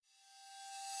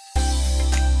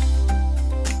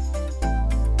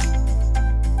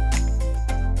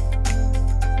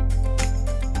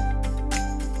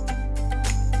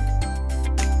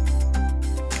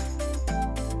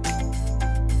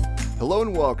Hello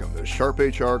and welcome to Sharp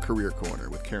HR Career Corner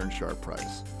with Karen Sharp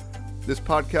Price. This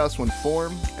podcast will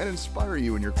inform and inspire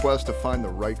you in your quest to find the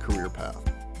right career path.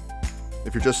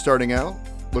 If you're just starting out,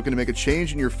 looking to make a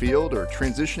change in your field, or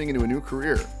transitioning into a new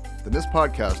career, then this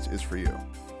podcast is for you.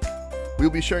 We'll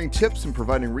be sharing tips and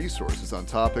providing resources on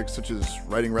topics such as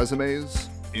writing resumes,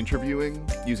 interviewing,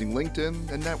 using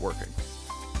LinkedIn, and networking.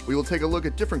 We will take a look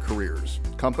at different careers,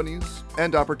 companies,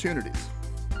 and opportunities.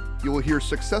 You will hear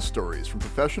success stories from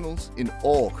professionals in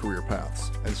all career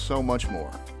paths, and so much more.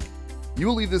 You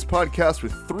will leave this podcast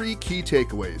with 3 key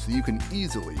takeaways that you can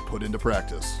easily put into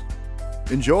practice.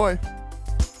 Enjoy!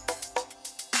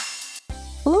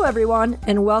 Hello everyone,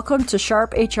 and welcome to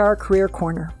Sharp HR Career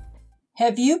Corner.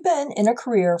 Have you been in a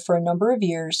career for a number of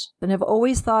years and have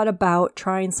always thought about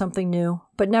trying something new,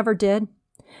 but never did?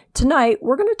 Tonight,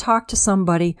 we're going to talk to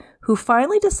somebody who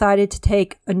finally decided to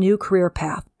take a new career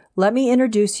path. Let me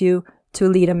introduce you to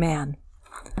Alita Mann.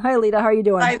 Hi, Alita. How are you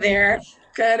doing? Hi there.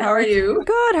 Good. How are you?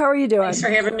 Good. How are you doing? Thanks for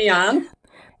having me on.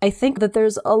 I think that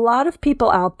there's a lot of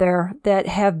people out there that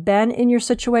have been in your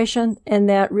situation and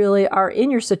that really are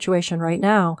in your situation right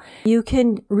now. You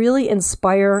can really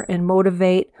inspire and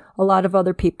motivate a lot of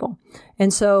other people.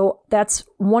 And so that's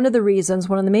one of the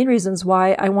main reasons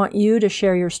why I want you to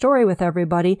share your story with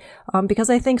everybody, because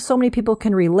I think so many people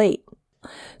can relate.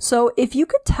 So if you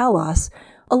could tell us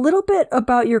a little bit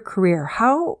about your career,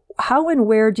 how and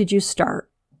where did you start?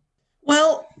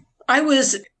 Well, I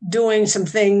was doing some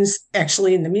things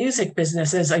actually in the music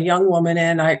business as a young woman,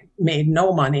 and I made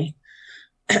no money.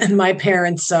 And my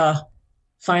parents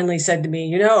finally said to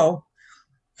me, $50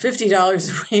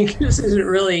 a week, this isn't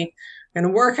really going to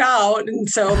work out. And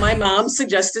so my mom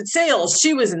suggested sales.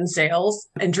 She was in sales,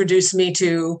 introduced me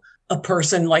to a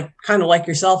person kind of like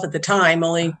yourself at the time,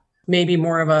 only maybe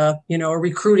more of a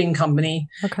recruiting company.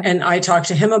 Okay. And I talked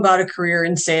to him about a career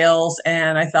in sales.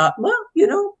 And I thought, well,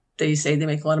 they say they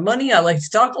make a lot of money. I like to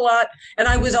talk a lot. And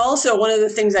I was also, one of the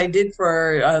things I did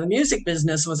for the music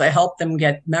business was I helped them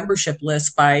get membership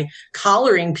lists by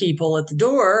collaring people at the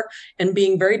door and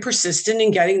being very persistent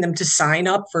in getting them to sign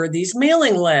up for these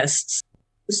mailing lists,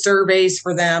 surveys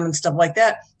for them and stuff like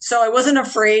that. So I wasn't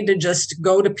afraid to just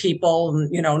go to people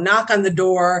and, knock on the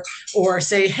door or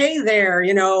say, hey there,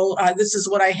 this is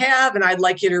what I have, and I'd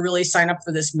like you to really sign up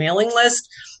for this mailing list.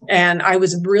 And I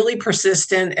was really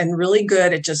persistent and really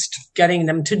good at just getting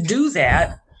them to do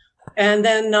that. And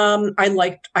then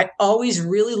I always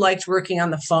really liked working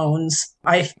on the phones.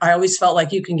 I always felt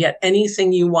like you can get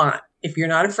anything you want if you're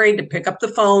not afraid to pick up the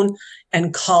phone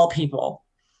and call people.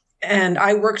 And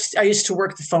I used to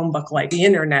work the phone book like the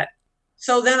internet.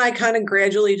 So then I kind of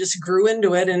gradually just grew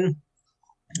into it. And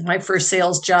my first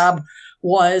sales job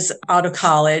was out of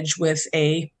college with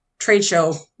a trade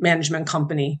show management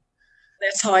company.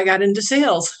 That's how I got into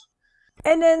sales.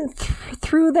 And then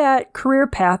through that career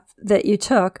path that you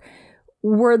took,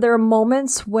 were there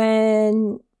moments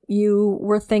when you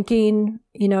were thinking,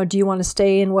 do you want to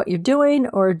stay in what you're doing,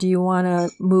 or do you want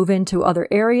to move into other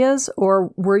areas,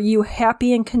 or were you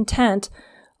happy and content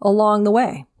along the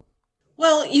way?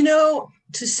 Well,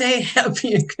 to say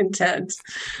happy and content,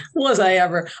 was I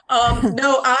ever?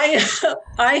 No,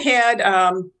 I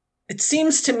had, it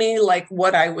seems to me like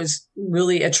what I was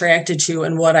really attracted to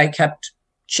and what I kept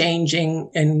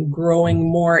changing and growing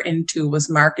more into was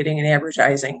marketing and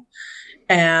advertising.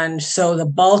 And so the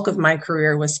bulk of my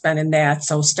career was spent in that.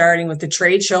 So starting with the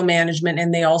trade show management,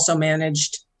 and they also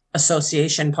managed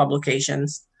association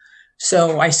publications.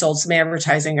 So I sold some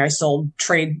advertising. I sold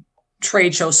trade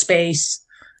show space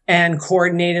and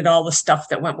coordinated all the stuff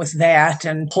that went with that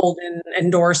and pulled in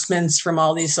endorsements from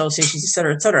all the associations, et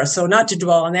cetera, et cetera. So not to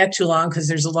dwell on that too long because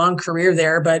there's a long career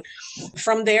there. But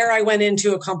from there, I went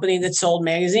into a company that sold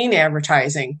magazine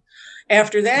advertising.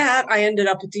 After that, I ended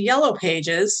up at the Yellow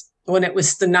Pages, when it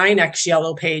was the 9X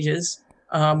Yellow Pages,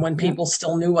 when people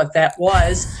still knew what that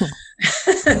was.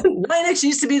 9X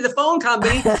used to be the phone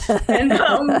company.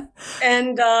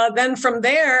 And then from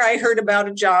there, I heard about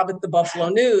a job at the Buffalo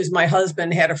News. My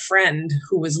husband had a friend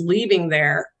who was leaving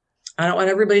there. I don't want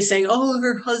everybody saying, oh,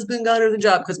 her husband got her the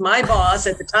job, because my boss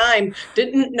at the time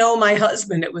didn't know my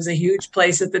husband. It was a huge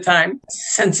place at the time,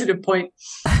 sensitive point.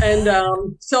 And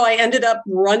so I ended up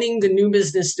running the new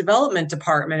business development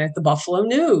department at the Buffalo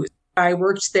News. I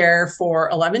worked there for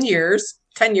 11 years.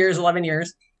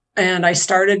 And I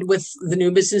started with the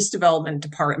new business development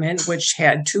department, which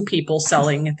had 2 people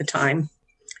selling at the time,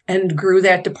 and grew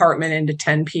that department into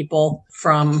 10 people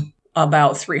from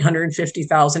about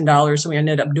 $350,000. We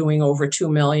ended up doing over $2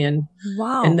 million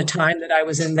in the time that I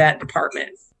was in that department.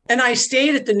 And I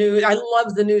stayed at the news. I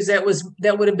loved the news. That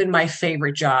would have been my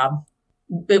favorite job.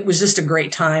 It was just a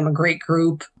great time, a great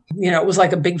group. It was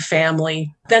like a big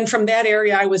family. Then from that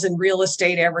area, I was in real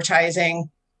estate advertising,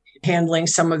 handling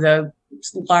some of the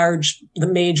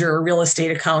major real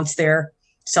estate accounts there,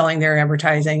 selling their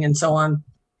advertising and so on.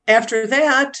 After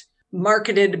that,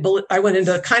 I went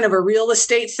into kind of a real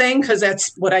estate thing because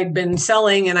that's what I'd been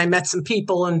selling. And I met some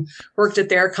people and worked at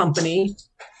their company,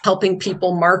 helping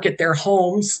people market their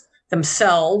homes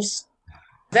themselves.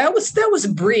 That was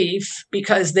brief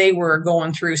because they were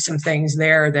going through some things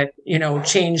there that,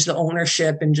 changed the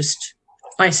ownership, and just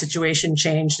my situation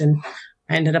changed. And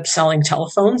I ended up selling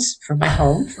telephones for my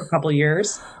home for a couple of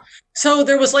years. So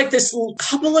there was like this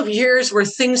couple of years where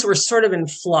things were sort of in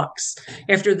flux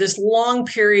after this long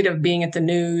period of being at the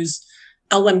news.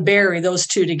 Ellen Berry, those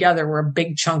two together were a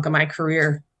big chunk of my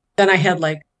career. Then I had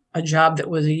like a job that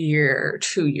was a year,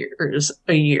 2 years,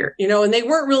 a year, and they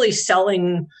weren't really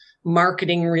selling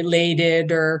marketing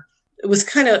related, or it was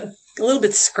kind of a little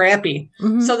bit scrappy.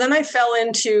 Mm-hmm. So then I fell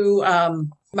into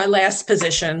my last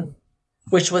position,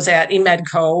 which was at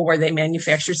Emedco, where they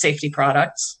manufactured safety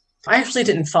products. I actually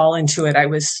didn't fall into it.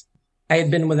 I had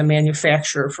been with a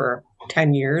manufacturer for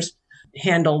 10 years,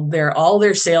 handled all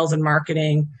their sales and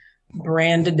marketing,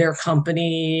 branded their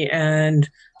company, and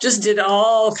just did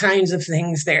all kinds of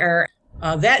things there.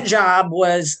 That job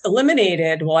was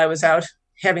eliminated while I was out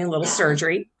having a little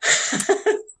surgery.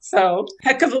 So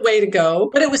heck of a way to go,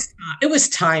 but it was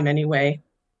time anyway.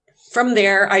 From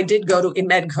there, I did go to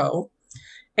Emedco.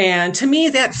 And to me,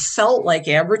 that felt like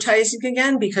advertising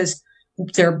again, because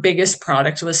their biggest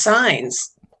product was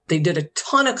signs. They did a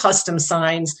ton of custom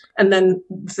signs, and then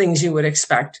things you would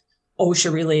expect,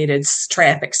 OSHA related,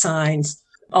 traffic signs,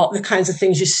 all the kinds of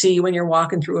things you see when you're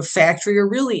walking through a factory or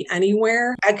really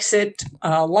anywhere. Exit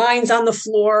lines on the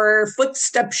floor,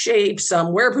 footstep shapes,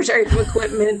 wear protective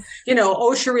equipment,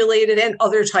 OSHA related, and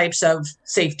other types of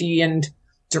safety and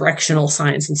directional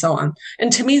signs and so on.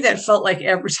 And to me, that felt like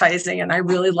advertising, and I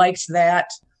really liked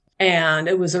that. And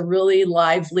it was a really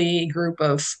lively group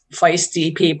of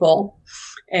feisty people.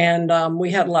 And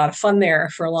we had a lot of fun there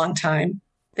for a long time.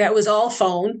 That was all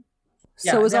phone.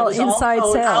 So it was all inside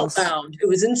sales. Outbound. It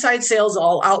was inside sales,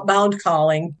 all outbound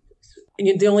calling.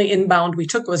 And the only inbound we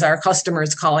took was our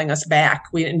customers calling us back.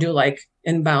 We didn't do like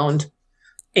inbound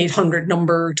 800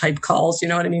 number type calls. You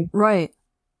know what I mean? Right.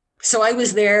 So I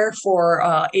was there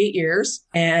for 8 years,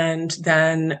 and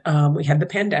then we had the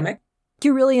pandemic.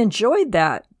 You really enjoyed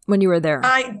that when you were there.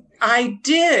 I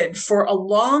did for a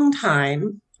long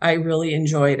time. I really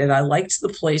enjoyed it. I liked the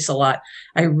place a lot.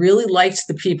 I really liked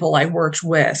the people I worked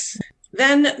with.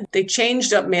 Then they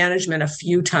changed up management a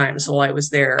few times while I was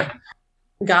there.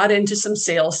 Got into some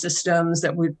sales systems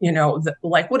that would,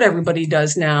 like what everybody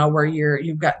does now, where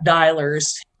you've got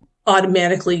dialers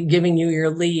automatically giving you your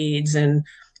leads and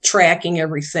tracking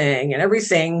everything. And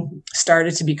everything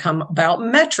started to become about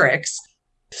metrics.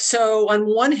 So on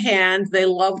one hand, they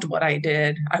loved what I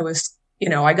did.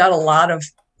 I got a lot of,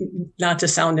 not to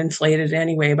sound inflated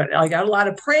anyway, but I got a lot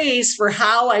of praise for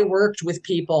how I worked with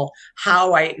people,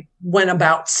 how I went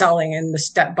about selling and the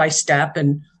step by step,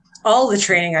 and all the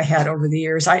training I had over the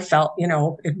years. I felt,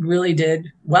 it really did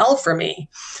well for me.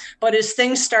 But as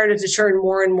things started to turn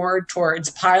more and more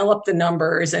towards pile up the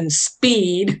numbers and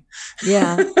speed,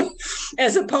 yeah,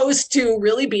 as opposed to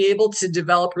really be able to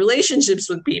develop relationships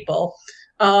with people,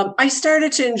 I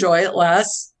started to enjoy it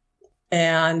less.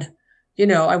 And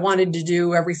I wanted to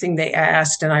do everything they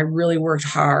asked, and I really worked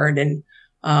hard. And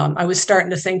I was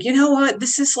starting to think, you know what,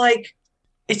 this is like,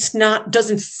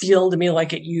 doesn't feel to me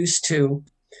like it used to.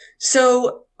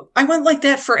 So I went like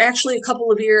that for actually a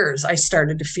couple of years. I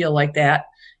started to feel like that.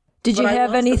 Did you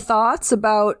have any thoughts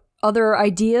about other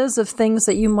ideas of things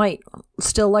that you might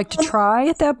still like to try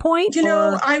at that point?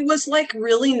 I was like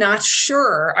really not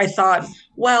sure. I thought,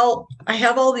 well, I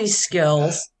have all these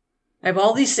skills. I have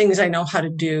all these things I know how to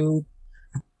do.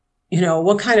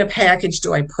 What kind of package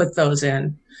do I put those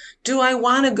in? Do I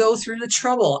want to go through the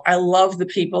trouble? I love the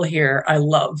people here. I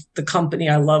love the company.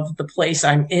 I love the place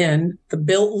I'm in.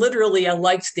 Literally, I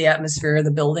liked the atmosphere of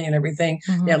the building and everything.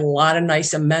 Mm-hmm. They had a lot of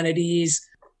nice amenities.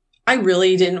 I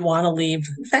really didn't want to leave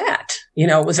that.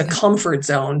 It was a comfort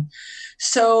zone.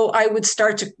 So I would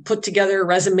start to put together a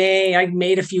resume. I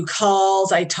made a few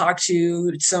calls. I talked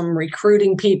to some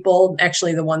recruiting people,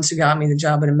 actually the ones who got me the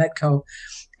job at Emedco.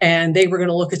 And they were going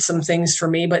to look at some things for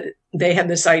me, but they had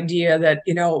this idea that,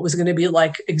 it was going to be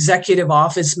like executive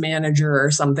office manager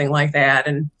or something like that.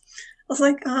 And I was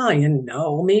like,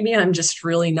 maybe I'm just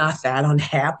really not that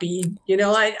unhappy.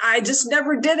 I just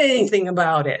never did anything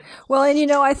about it. Well,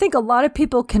 and I think a lot of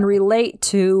people can relate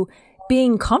to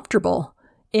being comfortable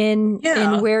in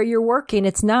where you're working.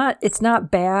 It's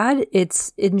not bad.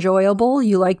 It's enjoyable.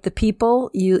 You like the people,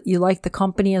 you like the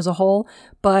company as a whole,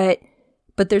 but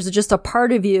there's just a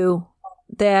part of you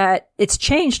that it's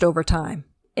changed over time,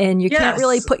 and you can't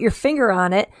really put your finger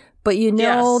on it, but you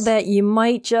know that you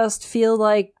might just feel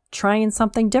like trying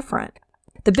something different.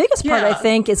 The biggest part, I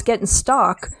think, is getting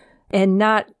stuck and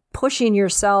not pushing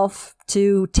yourself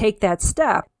to take that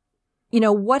step.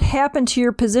 What happened to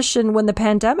your position when the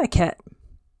pandemic hit?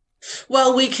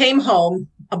 Well, we came home,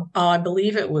 I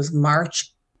believe it was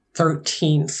March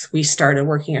 13th. We started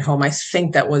working at home. I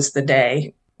think that was the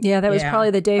day. Yeah, that was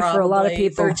probably the day for a lot of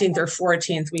people. 13th or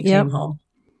 14th, we came home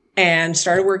and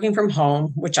started working from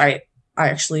home, which I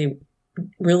actually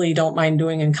really don't mind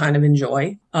doing and kind of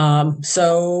enjoy.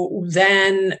 So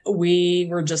then we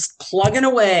were just plugging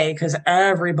away because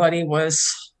everybody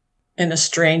was in a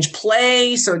strange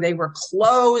place, or they were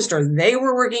closed, or they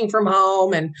were working from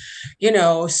home. And,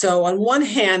 so on one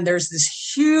hand, there's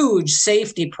this huge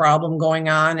safety problem going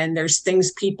on, and there's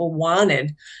things people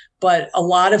wanted, but a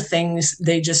lot of things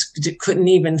they just couldn't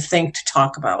even think to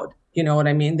talk about. You know what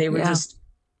I mean? They were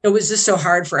it was just so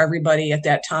hard for everybody at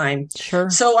that time.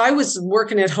 Sure. So I was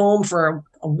working at home for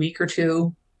a week or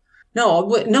two.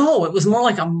 No, it was more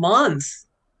like a month.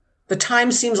 The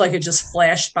time seems like it just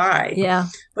flashed by. Yeah.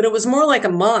 But it was more like a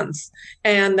month.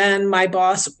 And then my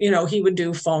boss, he would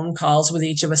do phone calls with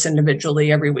each of us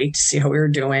individually every week to see how we were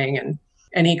doing.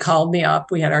 And he called me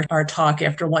up. We had our talk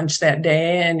after lunch that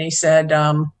day. And he said,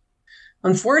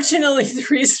 unfortunately, the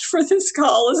reason for this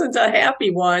call isn't a happy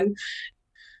one.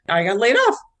 I got laid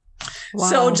off. Wow.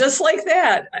 So just like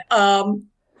that,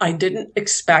 I didn't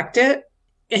expect it.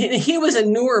 He was a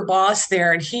newer boss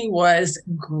there, and he was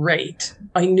great.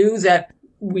 I knew that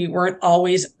we weren't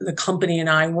always, the company and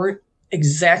I weren't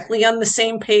exactly on the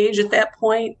same page at that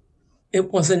point.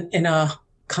 It wasn't in a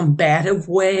combative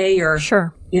way or,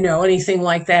 anything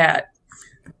like that.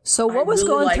 So what was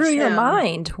really going through your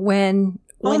mind when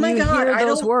you hear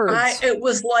those words? It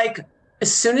was like,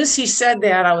 as soon as he said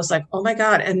that, I was like, oh my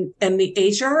God. And the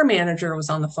HR manager was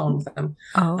on the phone with him.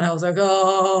 Oh. And I was like,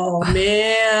 oh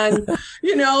man,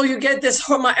 you get this,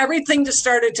 everything just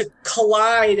started to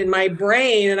collide in my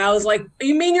brain. And I was like,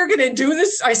 you mean you're going to do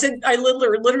this? I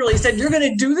literally said, you're going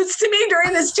to do this to me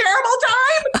during this terrible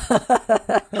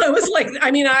time? I was like,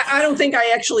 I don't think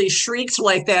I actually shrieked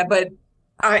like that, but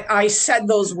I said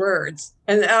those words,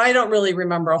 and I don't really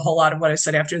remember a whole lot of what I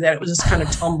said after that. It was just kind of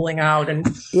tumbling out, and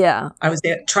I was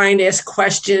trying to ask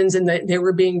questions, and they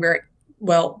were being very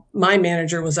well. My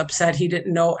manager was upset. He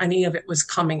didn't know any of it was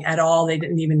coming at all. They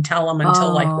didn't even tell him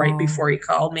until right before he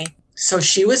called me. So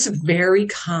she was very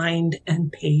kind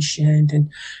and patient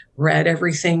and read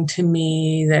everything to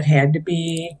me that had to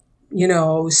be,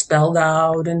 spelled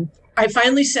out. And I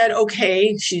finally said,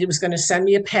 okay, she was going to send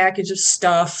me a package of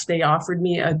stuff. They offered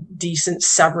me a decent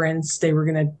severance. They were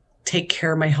going to take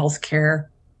care of my health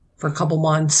care for a couple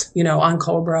months, on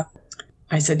Cobra.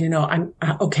 I said, I'm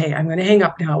okay. I'm going to hang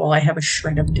up now while I have a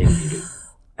shred of dignity.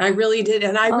 I really did.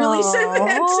 And I really said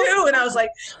that too. And I was like,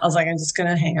 I'm just going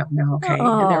to hang up now. Okay. And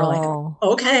they were like,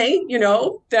 okay,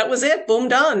 that was it. Boom,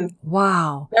 done.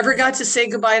 Wow. Never got to say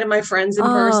goodbye to my friends in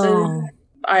person.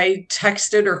 I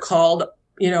texted or called,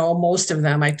 most of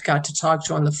them I got to talk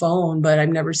to on the phone, but I've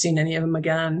never seen any of them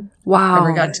again. Wow.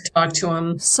 Never got to talk to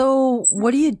them. So what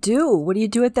do you do? What do you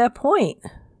do at that point?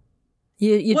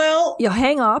 You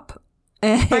hang up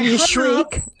and you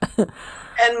shriek.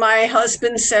 And my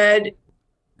husband said,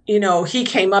 he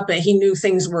came up and he knew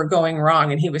things were going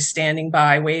wrong, and he was standing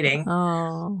by waiting.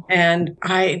 Oh. And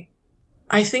I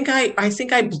think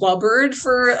I blubbered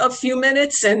for a few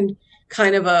minutes and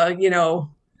kind of a,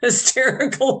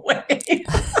 hysterical way.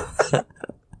 Well,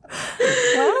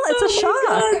 it's a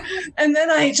shock. And then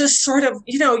I just sort of,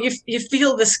 you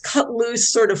feel this cut loose,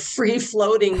 sort of free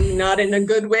floating, not in a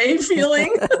good way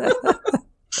feeling.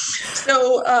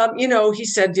 So, he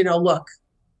said, look,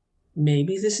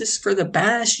 maybe this is for the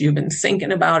best. You've been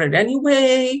thinking about it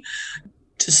anyway.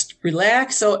 Just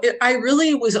relax. So I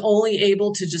really was only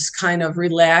able to just kind of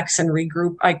relax and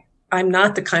regroup. I'm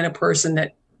not the kind of person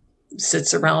that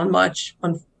sits around much.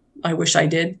 I wish I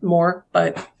did more,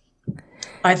 but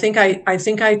I think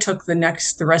I took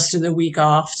the rest of the week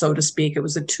off, so to speak. It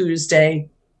was a Tuesday.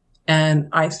 And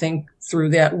I think through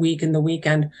that week and the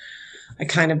weekend, I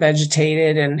kind of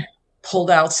vegetated and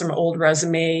pulled out some old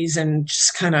resumes and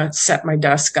just kind of set my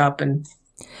desk up. And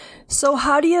so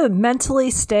how do you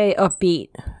mentally stay upbeat?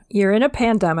 You're in a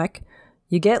pandemic,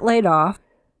 you get laid off,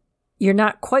 you're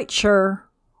not quite sure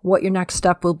what your next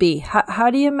step will be.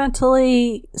 How do you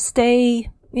mentally stay,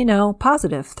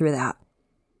 positive through that?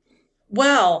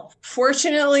 Well,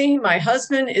 fortunately, my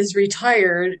husband is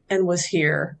retired and was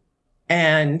here.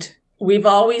 And we've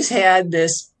always had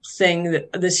this thing,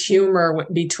 this humor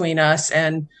between us.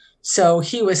 And so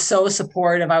he was so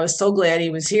supportive. I was so glad he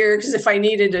was here, because if I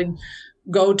needed to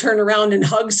go turn around and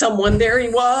hug someone, there he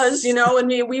was, and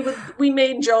we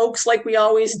made jokes like we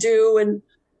always do.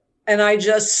 And I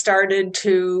just started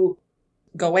to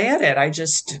go at it. I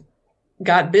just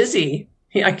got busy.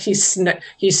 He's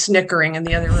snickering in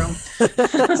the other room.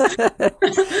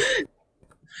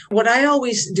 What I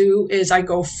always do is I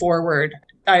go forward.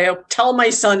 I tell my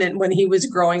son, and when he was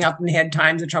growing up and had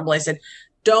times of trouble, I said,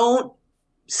 don't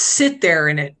sit there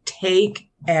in it. Take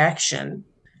action.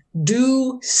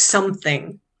 Do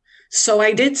something. So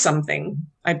I did something.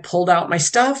 I pulled out my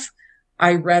stuff.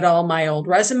 I read all my old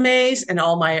resumes and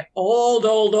all my old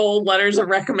letters of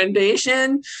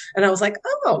recommendation. And I was like,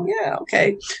 oh, yeah,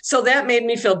 okay. So that made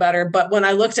me feel better. But when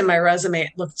I looked at my resume,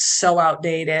 it looked so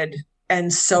outdated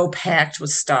and so packed with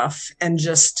stuff, and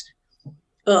just,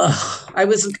 I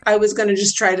was going to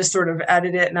just try to sort of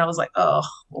edit it. And I was like, oh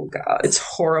God, it's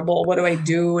horrible. What do I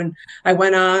do? And I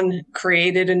went on,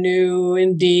 created a new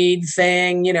Indeed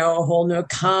thing, a whole new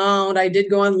account. I did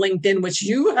go on LinkedIn, which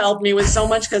you helped me with so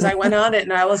much, because I went on it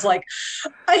and I was like,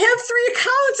 I have 3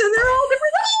 accounts and they're all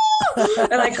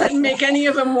different. And I couldn't make any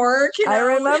of them work. I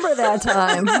remember that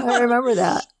time. I remember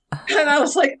that. And I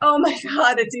was like, oh my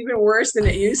God, it's even worse than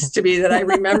it used to be, that I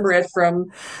remember it from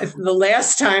the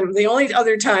last time. The only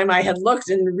other time I had looked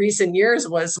in recent years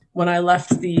was when I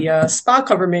left the spa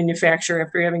cover manufacturer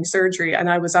after having surgery. And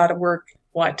I was out of work,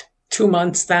 2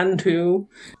 months then too.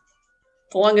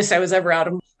 The longest I was ever out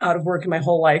of work in my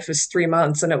whole life was 3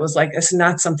 months. And it was like, it's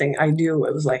not something I do.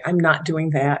 It was like, I'm not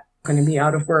doing that. I'm going to be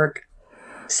out of work.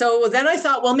 So then I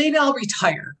thought, well, maybe I'll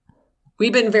retire.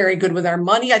 We've been very good with our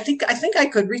money. I think I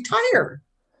could retire.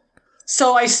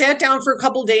 So I sat down for a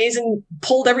couple of days and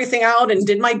pulled everything out and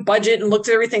did my budget and looked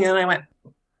at everything. And I went,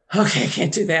 okay, I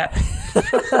can't do that.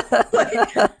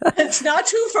 It's not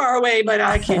too far away, but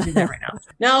I can't do that right now.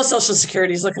 Now Social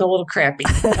Security is looking a little crappy.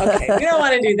 Okay, we don't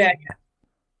want to do that yet.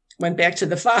 Went back to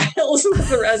the files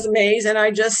with the resumes, and I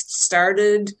just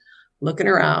started looking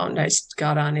around. I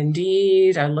got on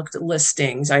Indeed. I looked at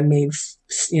listings. I made,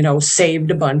 saved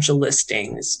a bunch of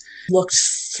listings, looked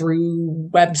through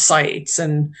websites,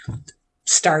 and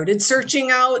started searching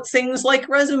out things like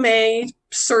resume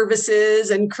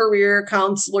services and career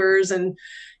counselors. And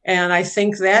I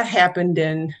think that happened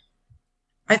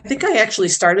I think I actually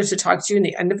started to talk to you in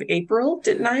the end of April,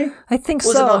 didn't I? I think so.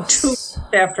 It was about 2 months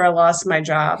after I lost my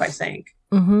job, I think.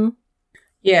 Mm-hmm.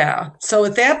 Yeah. So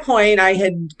at that point, I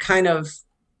had kind of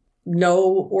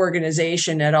no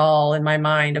organization at all in my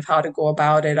mind of how to go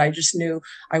about it. I just knew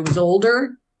I was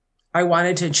older. I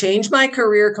wanted to change my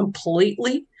career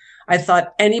completely. I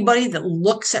thought anybody that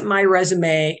looks at my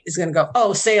resume is going to go,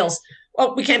 oh, sales.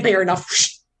 Oh, we can't pay her enough.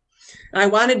 And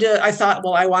I thought,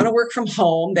 well, I want to work from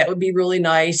home. That would be really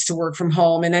nice to work from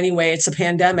home. And anyway, it's a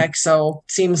pandemic, so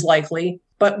it seems likely.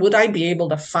 But would I be able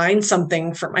to find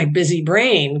something for my busy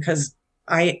brain? Because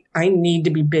I need to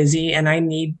be busy and I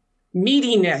need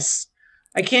meatiness.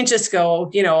 I can't just go,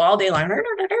 all day long.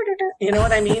 You know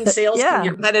what I mean? Sales can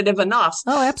get repetitive enough.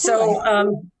 Oh, absolutely.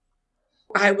 So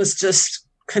I was just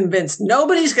convinced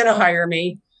nobody's going to hire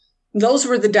me. Those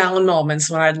were the down moments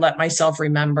when I'd let myself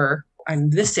remember I'm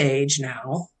this age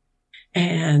now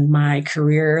and my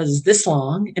career is this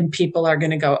long, and people are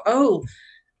going to go, oh,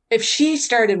 if she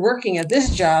started working at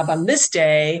this job on this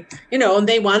day, and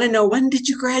they want to know, when did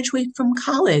you graduate from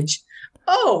college?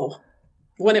 Oh,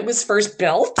 when it was first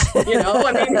built, come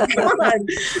on.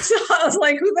 So I was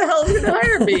like, who the hell is going to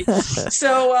hire me?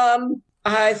 So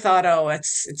I thought, oh,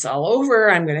 it's all over.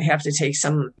 I'm going to have to take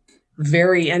some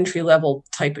very entry level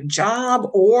type of job,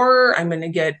 or I'm going to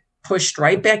get pushed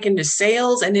right back into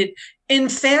sales. And it, in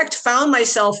fact, found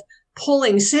myself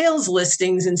pulling sales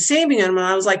listings and saving them. And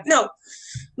I was like, no,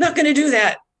 not going to do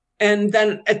that. And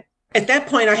then at that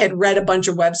point, I had read a bunch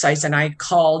of websites, and I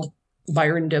called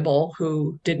Byron Dibble,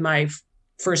 who did my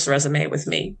first resume with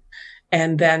me,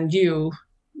 and then you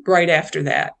right after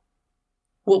that.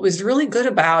 What was really good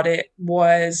about it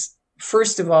was,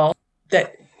 first of all,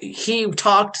 that he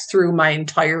talked through my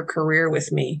entire career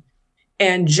with me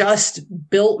and just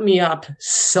built me up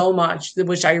so much,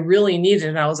 which I really needed.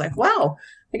 And I was like, wow,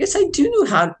 I guess I do know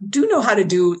how to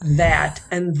do that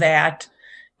and that.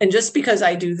 And just because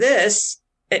I do this,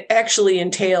 it actually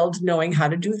entailed knowing how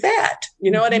to do that. You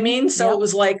know what I mean? So It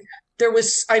was like,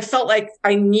 I felt like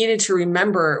I needed to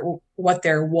remember what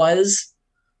there was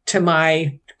to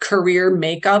my career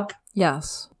makeup.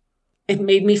 Yes. It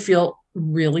made me feel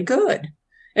really good.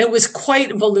 It was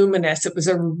quite voluminous. It was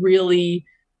a really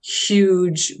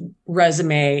huge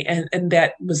resume, and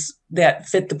that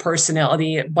fit the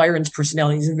personality. Byron's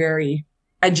personality is very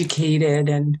educated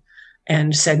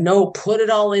and said, no, put it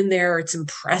all in there. It's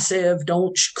impressive.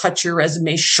 Don't cut your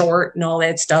resume short and all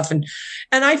that stuff. And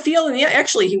I feel, and yeah,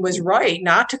 actually he was right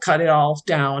not to cut it all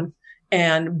down.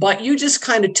 But you just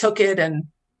kind of took it, and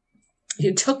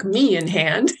you took me in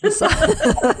hand.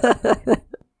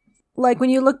 Like when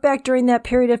you look back during that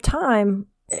period of time,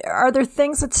 are there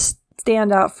things that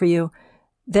stand out for you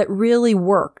that really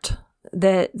worked,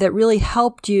 that really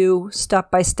helped you step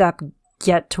by step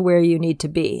get to where you need to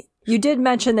be? You did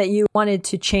mention that you wanted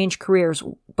to change careers,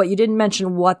 but you didn't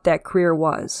mention what that career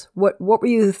was. What were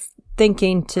you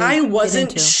thinking to I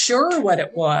wasn't sure what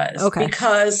it was,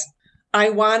 because I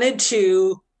wanted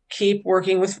to keep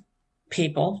working with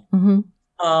people. Mm-hmm.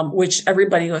 Which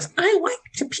everybody goes, I like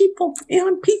to people,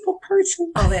 I'm a people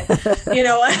person, all that,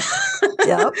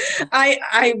 Yep.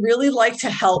 I really like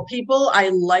to help people. I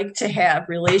like to have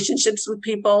relationships with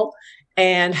people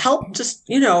and help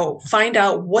just, find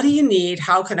out, what do you need?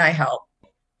 How can I help?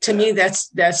 To me,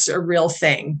 that's a real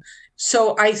thing.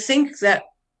 So I think that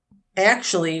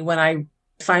actually when I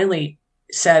finally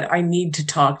said, I need to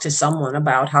talk to someone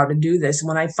about how to do this,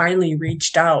 when I finally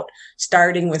reached out,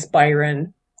 starting with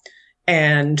Byron,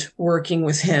 and working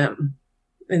with him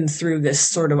and through this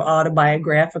sort of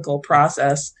autobiographical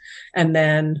process. And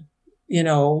then,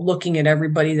 looking at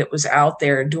everybody that was out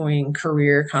there doing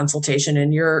career consultation,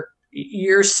 and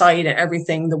your site and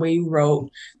everything, the way you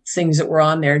wrote things that were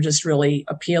on there just really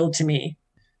appealed to me.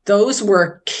 Those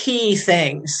were key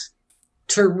things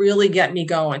to really get me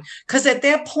going. Because at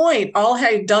that point, all I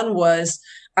had done was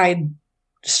I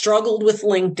struggled with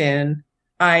LinkedIn.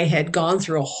 I had gone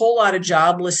through a whole lot of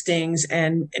job listings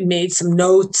and made some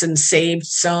notes and saved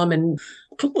some and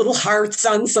put little hearts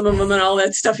on some of them and all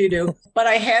that stuff you do. But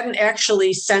I hadn't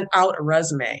actually sent out a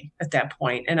resume at that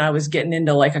point, and I was getting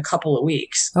into like a couple of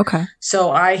weeks. Okay. So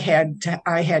I had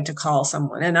to call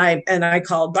someone, and I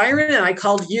called Byron and I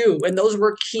called you, and those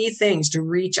were key things to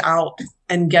reach out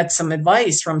and get some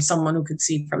advice from someone who could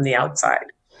see from the outside.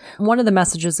 One of the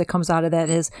messages that comes out of that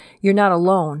is you're not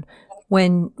alone.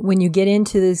 When you get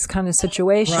into these kind of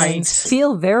situations, right,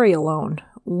 feel very alone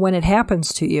when it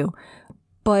happens to you.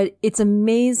 But it's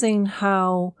amazing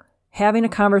how having a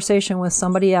conversation with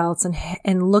somebody else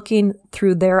and looking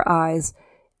through their eyes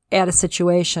at a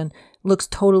situation looks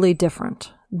totally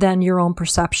different than your own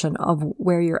perception of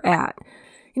where you're at.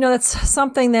 That's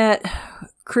something that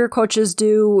career coaches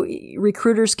do,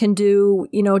 recruiters can do,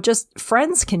 just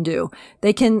friends can do.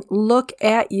 They can look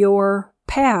at your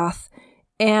path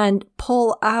and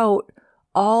pull out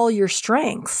all your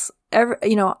strengths.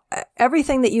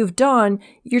 Everything that you've done,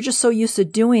 you're just so used to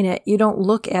doing it, you don't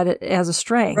look at it as a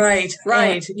strength. Right.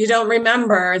 And you don't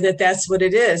remember that that's what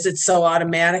it is. It's so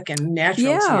automatic and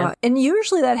natural to you. And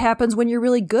usually that happens when you're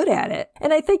really good at it.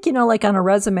 And I think, like on a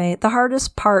resume, the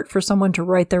hardest part for someone to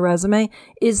write their resume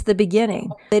is the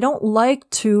beginning. They don't like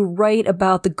to write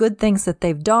about the good things that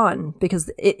they've done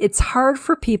because it's hard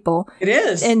for people. It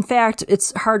is. In fact,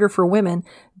 it's harder for women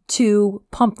to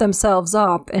pump themselves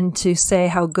up and to say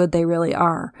how good they really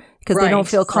are because they don't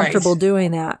feel comfortable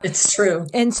doing that. It's true.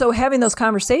 And so having those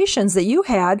conversations that you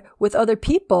had with other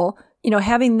people,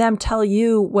 having them tell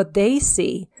you what they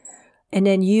see and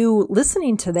then you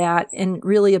listening to that and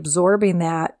really absorbing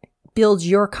that builds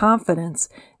your confidence.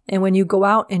 And when you go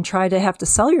out and try to have to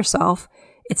sell yourself,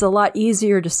 it's a lot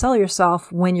easier to sell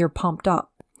yourself when you're pumped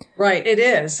up. Right. It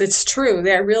is. It's true.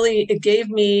 It gave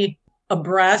me a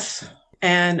breath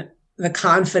and the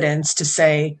confidence to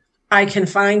say, I can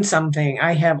find something.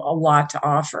 I have a lot to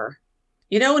offer.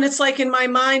 And it's like in my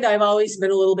mind, I've always been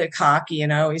a little bit cocky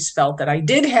and I always felt that I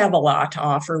did have a lot to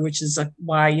offer, which is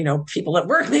why, people at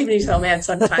work make me so mad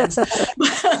sometimes.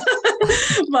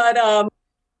 but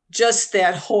just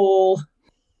that whole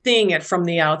seeing it from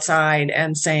the outside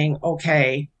and saying,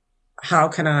 okay, how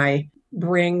can I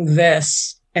bring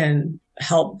this and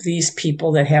help these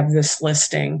people that have this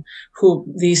listing,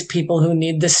 these people who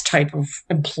need this type of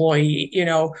employee,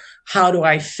 how do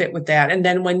I fit with that? And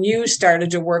then when you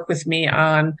started to work with me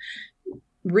on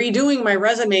redoing my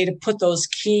resume to put those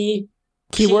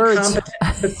keywords,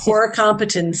 the core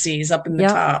competencies up in the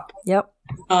top. Yep.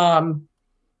 And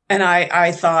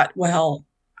I thought, well,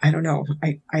 I don't know.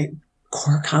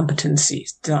 Core competencies.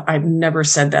 I've never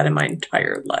said that in my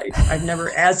entire life. I've never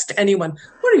asked anyone,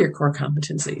 what are your core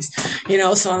competencies?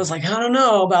 So I was like, I don't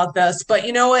know about this, but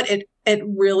you know what? It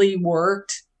really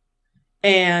worked.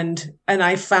 And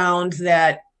I found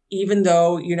that even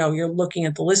though, you're looking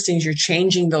at the listings, you're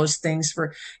changing those things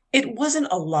it wasn't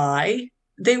a lie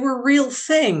they were real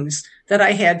things that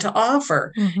I had to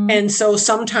offer. Mm-hmm. And so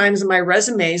sometimes my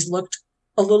resumes looked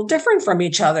a little different from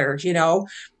each other,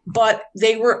 but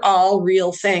they were all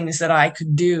real things that I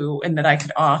could do and that I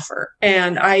could offer.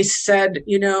 And I said,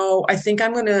 I think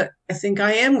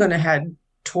I am going to head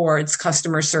towards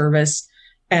customer service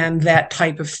and that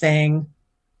type of thing.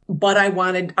 But I'm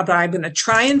going to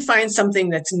try and find something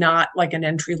that's not like an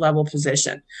entry level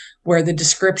position where the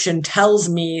description tells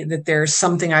me that there's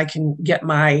something I can get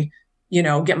my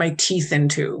teeth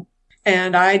into.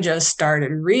 And I just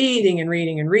started reading and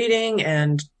reading and reading.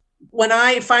 And when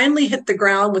I finally hit the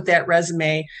ground with that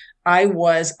resume, I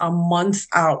was a month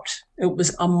out. It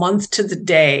was a month to the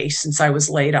day since I was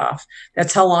laid off.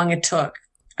 That's how long it took.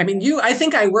 I mean, I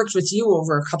think I worked with you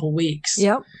over a couple weeks.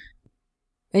 Yep.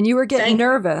 And you were getting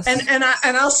nervous. And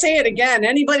I'll say it again.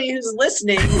 Anybody who's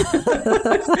listening,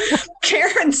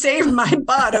 Karen saved my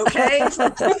butt, okay?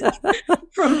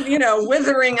 From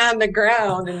withering on the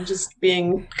ground and just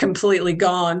being completely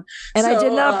gone. And I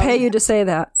did not pay you to say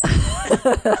that.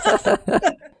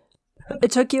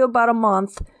 It took you about a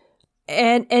month.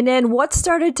 And then what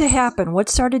started to happen? What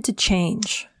started to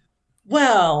change?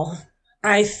 Well,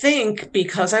 I think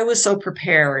because I was so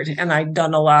prepared and I'd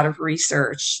done a lot of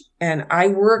research and I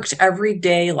worked every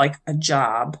day like a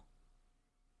job.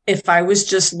 If I was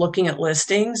just looking at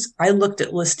listings, I looked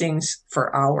at listings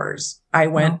for hours.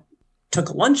 I took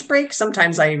a lunch break.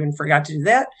 Sometimes I even forgot to do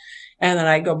that. And then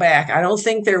I go back. I don't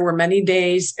think there were many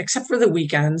days, except for the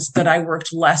weekends, that I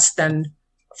worked less than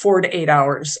 4 to 8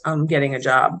 hours on getting a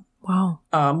job. Wow.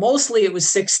 Mostly it was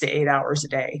 6 to 8 hours a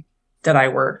day that I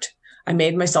worked. I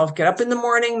made myself get up in the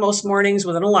morning, most mornings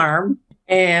with an alarm,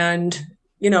 and,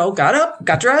 got up,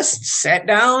 got dressed, sat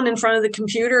down in front of the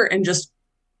computer and just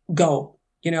go,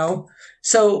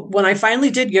 So when I finally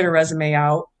did get a resume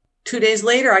out, 2 days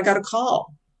later, I got a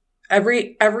call.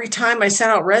 Every time I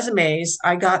sent out resumes,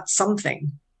 I got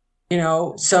something,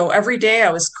 So every day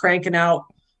I was cranking out.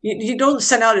 You don't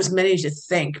send out as many as you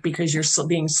think because you're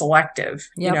being selective,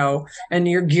 Yep. And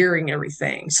you're gearing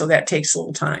everything. So that takes a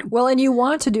little time. Well, and you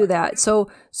want to do that. So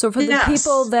for the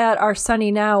people that are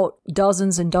sending out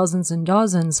dozens and dozens and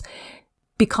dozens,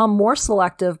 become more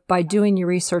selective by doing your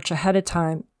research ahead of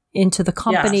time into the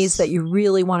companies that you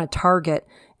really want to target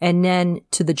and then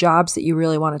to the jobs that you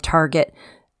really want to target.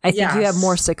 I think you have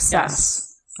more success. Yes.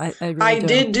 I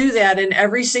did do that in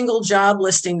every single job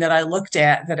listing that I looked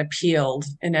at that appealed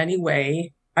in any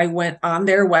way. I went on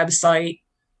their website,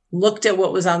 looked at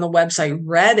what was on the website,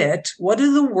 read it. What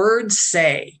do the words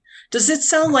say? Does it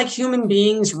sound like human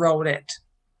beings wrote it?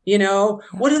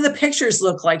 What do the pictures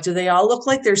look like? Do they all look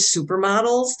like they're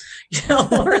supermodels?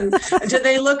 Or do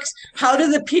they look, how do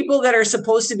the people that are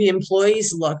supposed to be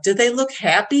employees look? Do they look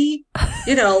happy?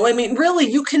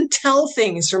 Really, you can tell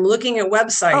things from looking at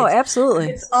websites. Oh,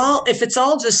 absolutely. If it's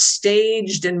all just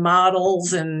staged and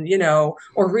models and,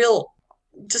 or real,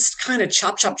 just kind of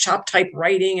chop type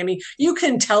writing. You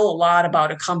can tell a lot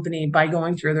about a company by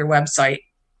going through their website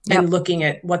and looking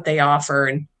at what they offer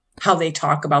and how they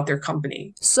talk about their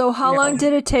company. So how long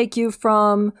did it take you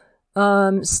from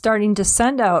starting to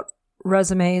send out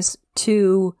resumes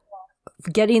to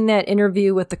getting that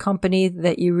interview with the company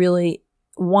that you really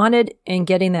wanted and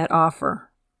getting that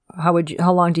offer?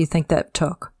 How long do you think that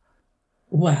took?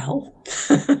 Well,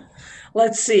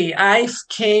 let's see. I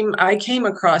came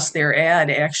across their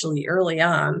ad actually early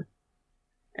on,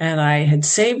 and I had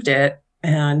saved it.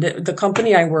 And the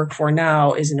company I work for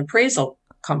now is an appraisal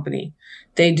company.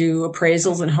 They do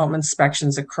appraisals and home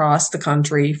inspections across the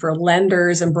country for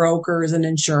lenders and brokers and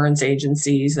insurance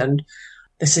agencies. And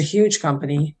it's a huge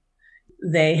company.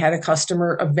 They had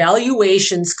a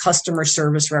valuations customer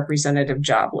service representative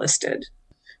job listed.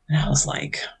 And I was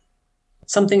like,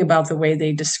 something about the way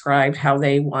they described how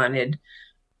they wanted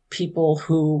people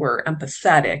who were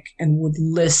empathetic and would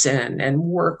listen and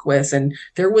work with. And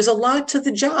there was a lot to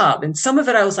the job. And some of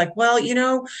it I was like, well,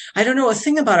 I don't know a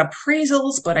thing about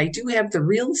appraisals, but I do have the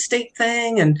real estate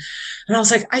thing. And I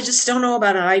was like, I just don't know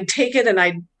about it. I'd take it and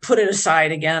I'd put it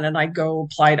aside again and I'd go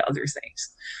apply to other things.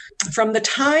 From the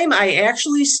time I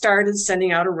actually started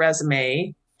sending out a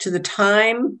resume to the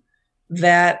time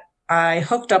that I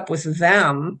hooked up with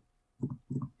them,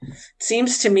 it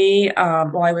seems to me, I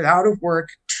was out of work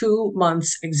 2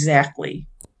 months exactly.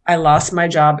 I lost my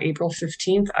job April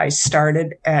 15th. I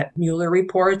started at Mueller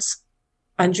Reports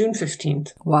on June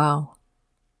 15th. Wow.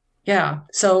 Yeah.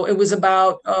 So it was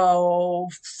about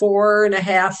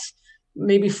 4.5,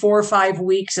 maybe 4 or 5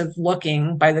 weeks of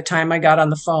looking by the time I got on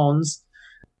the phones.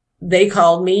 They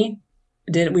called me.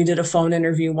 We did a phone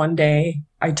interview one day.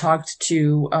 I talked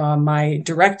to my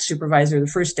direct supervisor the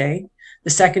first day. The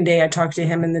second day I talked to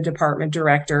him and the department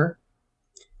director.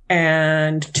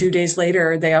 And 2 days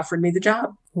later, they offered me the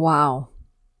job. Wow.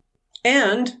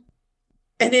 And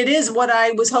it is what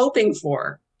I was hoping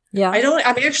for. Yeah.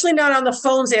 I'm actually not on the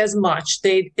phones as much.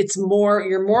 It's more,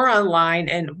 you're more online.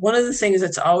 And one of the things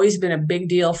that's always been a big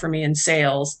deal for me in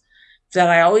sales that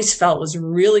I always felt was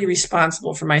really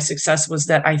responsible for my success was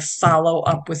that I follow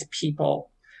up with people.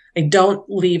 I don't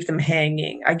leave them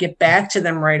hanging. I get back to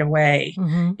them right away.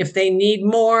 Mm-hmm. If they need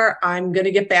more, I'm going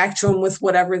to get back to them with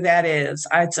whatever that is.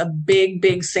 It's a big,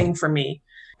 big thing for me.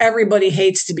 Everybody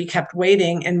hates to be kept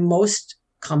waiting, and most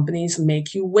companies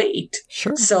make you wait.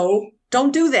 Sure. So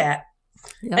don't do that.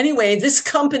 Yep. Anyway, this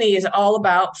company is all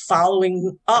about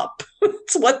following up.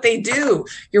 It's what they do.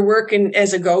 You're working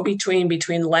as a go-between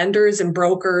between lenders and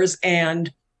brokers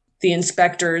and the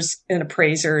inspectors and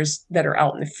appraisers that are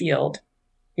out in the field.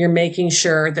 You're making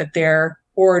sure that their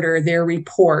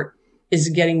report is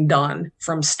getting done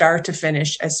from start to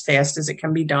finish as fast as it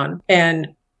can be done.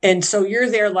 And so you're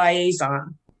their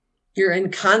liaison. You're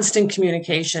in constant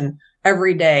communication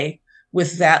every day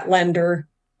with that lender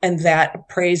and that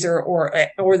appraiser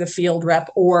or the field rep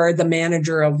or the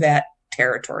manager of that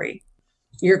territory.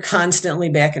 You're constantly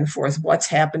back and forth. What's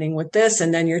happening with this?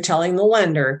 And then you're telling the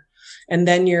lender. And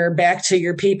then you're back to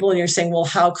your people and you're saying, well,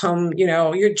 how come,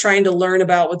 you're trying to learn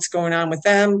about what's going on with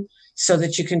them so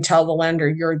that you can tell the lender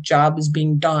your job is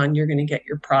being done. You're going to get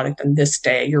your product on this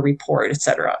day, your report, et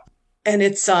cetera. And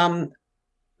it's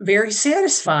very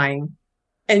satisfying.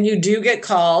 And you do get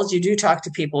calls. You do talk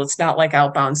to people. It's not like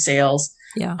outbound sales.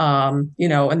 Yeah.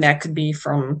 And that could be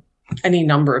from any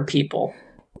number of people.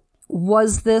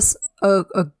 Was this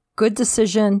a good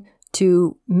decision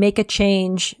to make a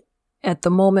change at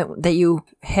the moment that you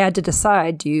had to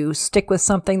decide? Do you stick with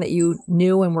something that you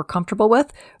knew and were comfortable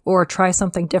with, or try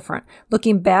something different?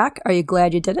 Looking back, are you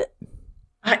glad you did it?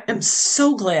 I am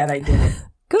so glad I did it.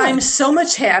 Good. I'm so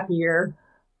much happier,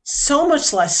 so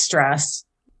much less stress.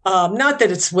 Not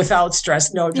that it's without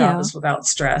stress. No job is without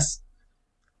stress.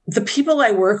 The people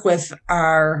I work with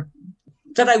that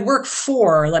I work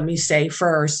for, let me say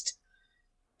first,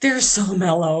 they're so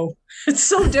mellow. It's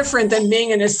so different than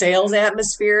being in a sales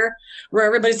atmosphere where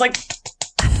everybody's like,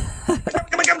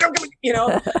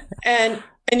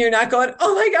 and you're not going,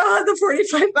 oh my God, the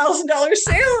 $45,000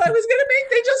 sale I was going to make.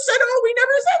 They just said, oh, we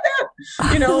never said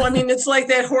that. It's like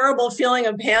that horrible feeling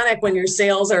of panic when your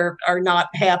sales are not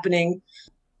happening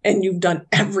and you've done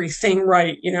everything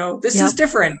right. This is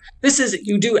different. This is,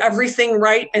 you do everything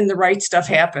right and the right stuff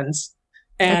happens.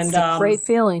 And that's a great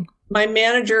feeling. My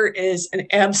manager is an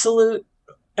absolute,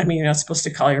 you're not supposed to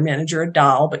call your manager a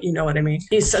doll, but you know what I mean.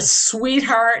 He's a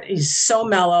sweetheart. He's so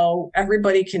mellow.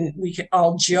 We can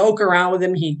all joke around with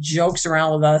him. He jokes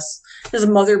around with us. His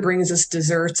mother brings us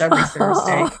desserts every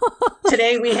Thursday.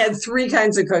 Today we had 3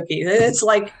 kinds of cookies. It's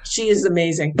like, she is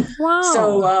amazing. Wow.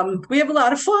 So we have a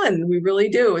lot of fun. We really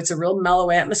do. It's a real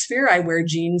mellow atmosphere. I wear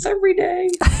jeans every day.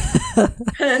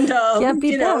 And,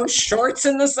 shorts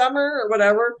in the summer or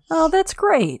whatever. Oh, that's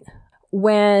great.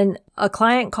 When a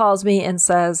client calls me and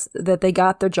says that they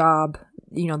got their job,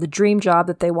 the dream job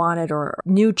that they wanted or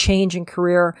new change in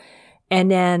career, and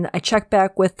then I check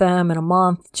back with them in a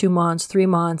month, 2 months, 3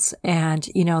 months, and,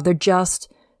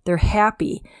 they're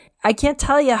happy. I can't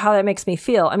tell you how that makes me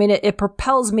feel. It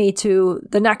propels me to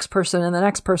the next person and the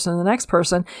next person and the next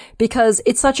person because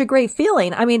it's such a great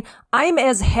feeling. I'm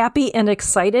as happy and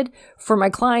excited for my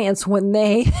clients when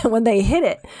they hit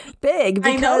it big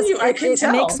because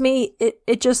it makes me,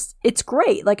 it's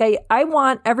great. Like I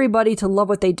want everybody to love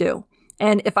what they do.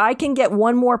 And if I can get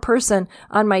one more person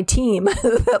on my team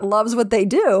that loves what they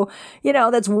do,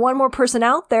 that's one more person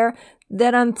out there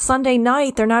that on Sunday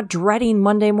night, they're not dreading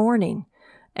Monday morning.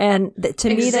 And to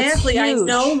me, that's huge. I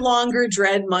no longer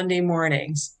dread Monday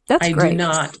mornings. That's great. I do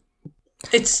not.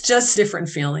 It's just a different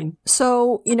feeling.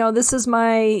 So, this is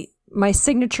my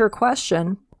signature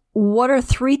question. What are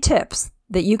 3 tips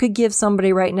that you could give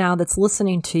somebody right now that's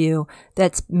listening to you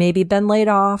that's maybe been laid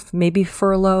off, maybe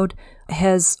furloughed,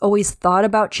 has always thought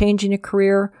about changing a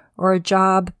career or a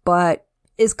job, but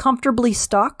is comfortably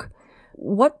stuck?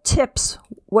 What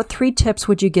 3 tips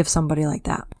would you give somebody like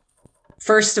that?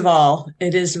 First of all,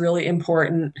 it is really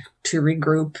important to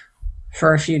regroup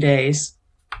for a few days.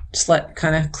 Just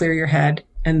kind of clear your head.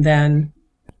 And then,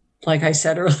 like I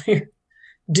said earlier,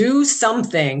 do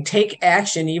something, take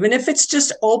action, even if it's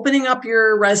just opening up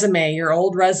your resume, your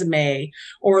old resume,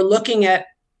 or looking at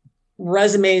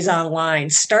resumes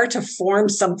online. Start to form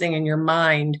something in your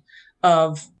mind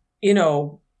of,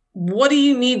 what do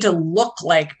you need to look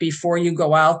like before you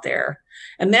go out there?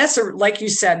 And that's, like you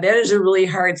said, that is a really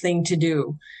hard thing to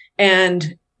do.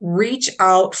 And reach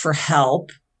out for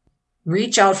help.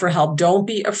 Reach out for help. Don't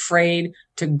be afraid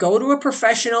to go to a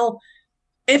professional.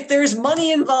 If there's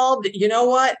money involved, you know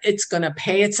what? It's going to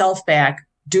pay itself back.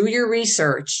 Do your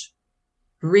research.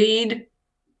 Read,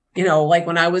 like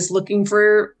when I was looking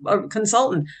for a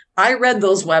consultant, I read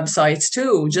those websites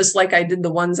too, just like I did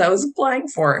the ones I was applying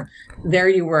for. There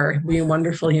you were, being a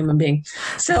wonderful human being.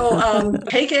 So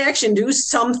take action, do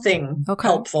something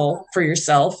helpful for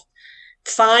yourself.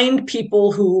 Find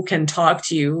people who can talk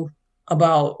to you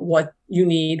about what you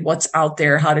need, what's out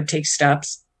there, how to take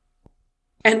steps,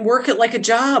 and work it like a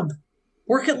job.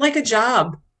 Work it like a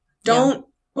job. Don't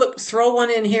throw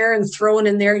one in here and throw it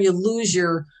in there. You lose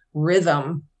your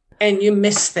rhythm and you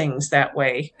miss things that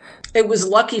way. It was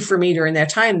lucky for me during that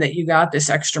time that you got this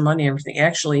extra money and everything.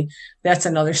 Actually, that's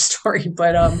another story,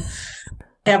 but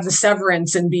have the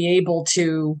severance and be able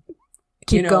to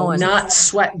keep going, not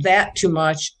sweat that too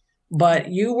much. But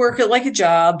you work it like a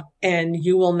job and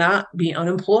you will not be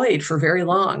unemployed for very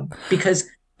long because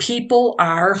people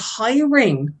are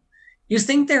hiring. You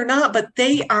think they're not, but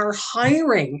they are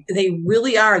hiring. They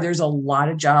really are. There's a lot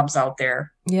of jobs out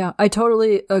there. Yeah, I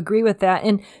totally agree with that.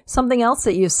 And something else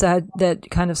that you said that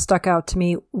kind of stuck out to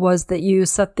me was that you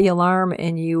set the alarm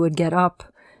and you would get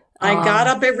up. I got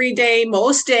up every day.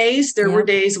 Most days. There were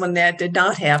days when that did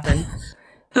not happen.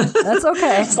 That's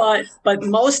okay. but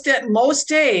most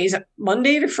days,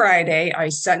 Monday to Friday, I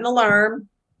set an alarm,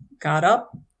 got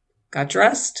up, got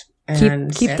dressed,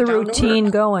 and keep the routine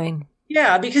going.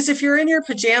 Yeah, because if you're in your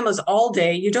pajamas all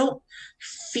day, you don't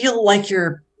feel like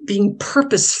you're being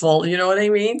purposeful. You know what I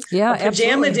mean? Yeah, a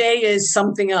pajama absolutely. day is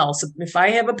something else. If I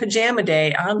have a pajama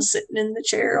day, I'm sitting in the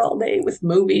chair all day with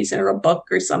movies or a book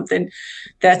or something.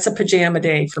 That's a pajama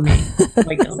day for me.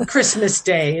 Like Christmas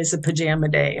Day is a pajama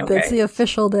day. Okay? That's the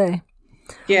official day.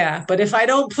 Yeah, but if I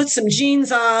don't put some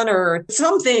jeans on or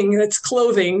something that's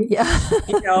clothing,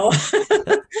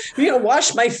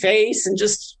 wash my face and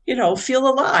just, feel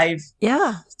alive.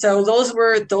 Yeah. So those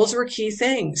were key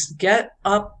things. Get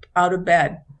up out of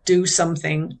bed, do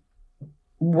something,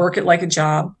 work it like a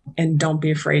job, and don't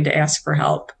be afraid to ask for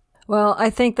help. Well, I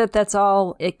think that that's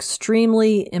all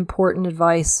extremely important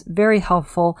advice, very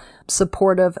helpful,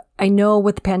 supportive. I know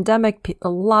with the pandemic, a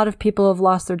lot of people have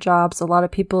lost their jobs. A lot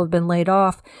of people have been laid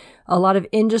off. A lot of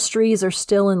industries are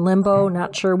still in limbo,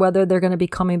 not sure whether they're going to be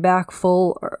coming back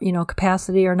full,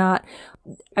 capacity or not.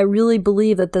 I really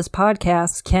believe that this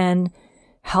podcast can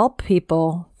help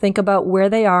people think about where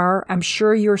they are. I'm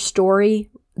sure your story,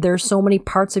 there's so many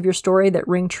parts of your story that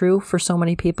ring true for so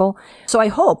many people. So I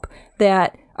hope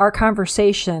that our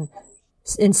conversation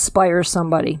inspires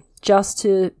somebody just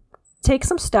to take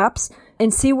some steps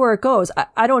and see where it goes.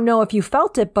 I don't know if you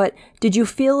felt it, but did you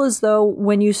feel as though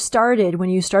when you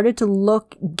started to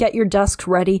look, get your desk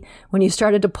ready, when you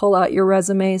started to pull out your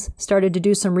resumes, started to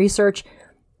do some research,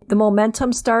 the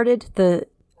momentum started, the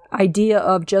idea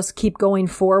of just keep going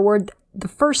forward? The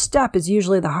first step is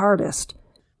usually the hardest.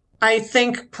 I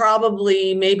think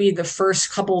probably maybe the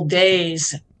first couple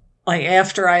days, like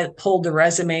after I pulled the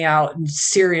resume out and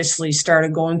seriously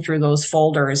started going through those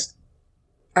folders,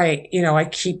 I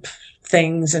keep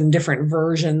things in different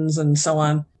versions and so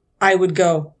on. I would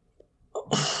go,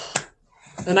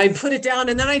 and I'd put it down,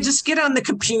 and then I just get on the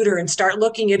computer and start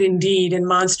looking at Indeed and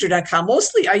Monster.com.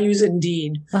 Mostly I use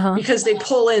Indeed because they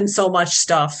pull in so much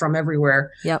stuff from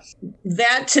everywhere. Yep.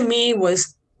 That to me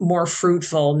was more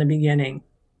fruitful in the beginning.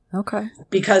 Okay.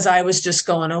 Because I was just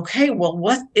going, okay, well,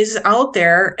 what is out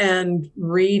there, and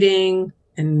reading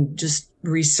and just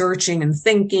researching and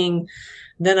thinking.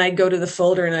 Then I'd go to the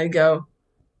folder and I'd go,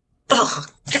 oh,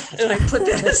 God, and I put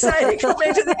that aside and go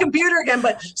back to the computer again.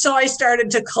 But so I started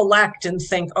to collect and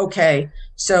think, okay,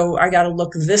 so I got to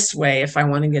look this way if I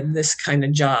want to get this kind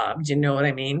of job. Do you know what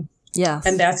I mean? Yes.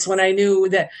 And that's when I knew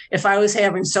that if I was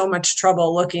having so much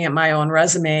trouble looking at my own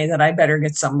resume, that I better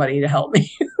get somebody to help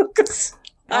me.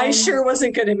 I sure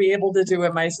wasn't going to be able to do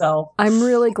it myself. I'm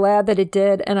really glad that it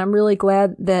did. And I'm really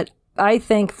glad that I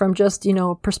think from just,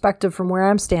 perspective from where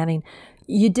I'm standing,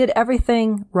 you did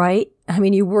everything right. I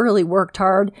mean, you really worked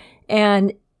hard,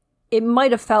 and it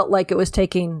might have felt like it was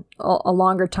taking a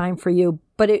longer time for you,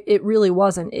 but it really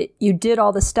wasn't. You did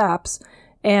all the steps,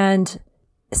 and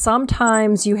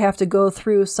sometimes you have to go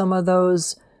through some of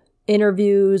those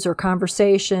interviews or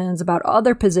conversations about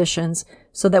other positions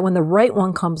so that when the right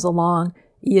one comes along,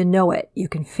 you know it, you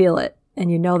can feel it,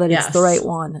 and you know that it's the right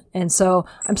one. And so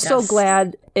I'm so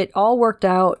glad it all worked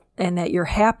out and that you're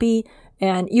happy.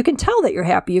 And you can tell that you're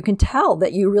happy. You can tell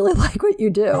that you really like what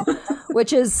you do,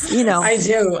 which is, I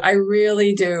do. I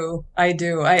really do. I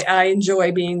do. I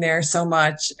enjoy being there so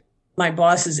much. My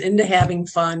boss is into having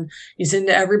fun. He's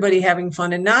into everybody having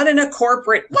fun, and not in a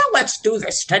corporate, well, let's do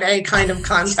this today kind of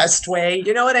contest way.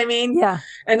 You know what I mean? Yeah.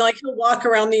 And like he'll walk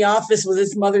around the office with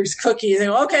his mother's cookies and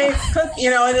go, okay, cook,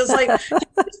 and it's like,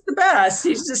 he's the best.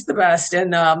 He's just the best.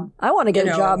 And I want to get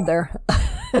a job there.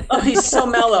 Oh, he's so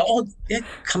mellow. Oh, yeah,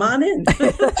 come on in.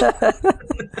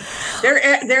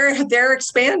 They're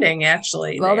expanding,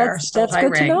 actually. Well, that's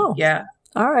good to know. Yeah.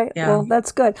 All right. Yeah. Well,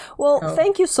 that's good. Well,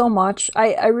 thank you so much.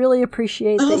 I really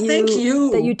appreciate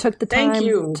that you took the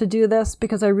time to do this,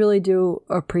 because I really do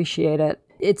appreciate it.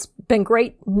 It's been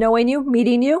great knowing you,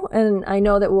 meeting you, and I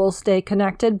know that we'll stay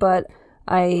connected, but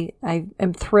I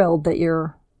am thrilled that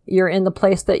you're in the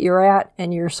place that you're at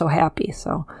and you're so happy.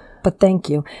 So, but thank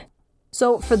you.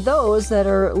 So for those that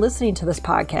are listening to this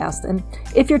podcast, and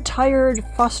if you're tired,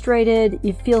 frustrated,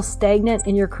 you feel stagnant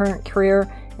in your current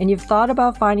career, and you've thought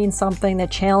about finding something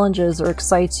that challenges or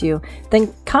excites you,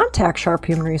 then contact Sharp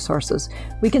Human Resources.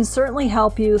 We can certainly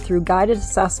help you through guided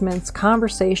assessments,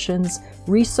 conversations,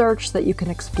 research that you can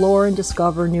explore and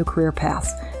discover new career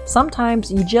paths.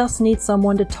 Sometimes you just need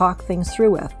someone to talk things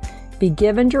through with. Be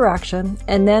given direction,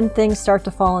 and then things start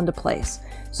to fall into place.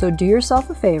 So do yourself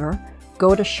a favor,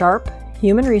 go to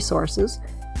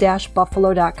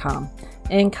sharphumanresources-buffalo.com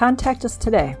and contact us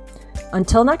today.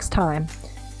 Until next time,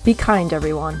 be kind,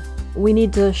 everyone. We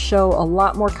need to show a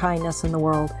lot more kindness in the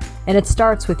world, and it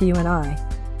starts with you and I.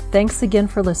 Thanks again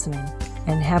for listening,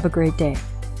 and have a great day.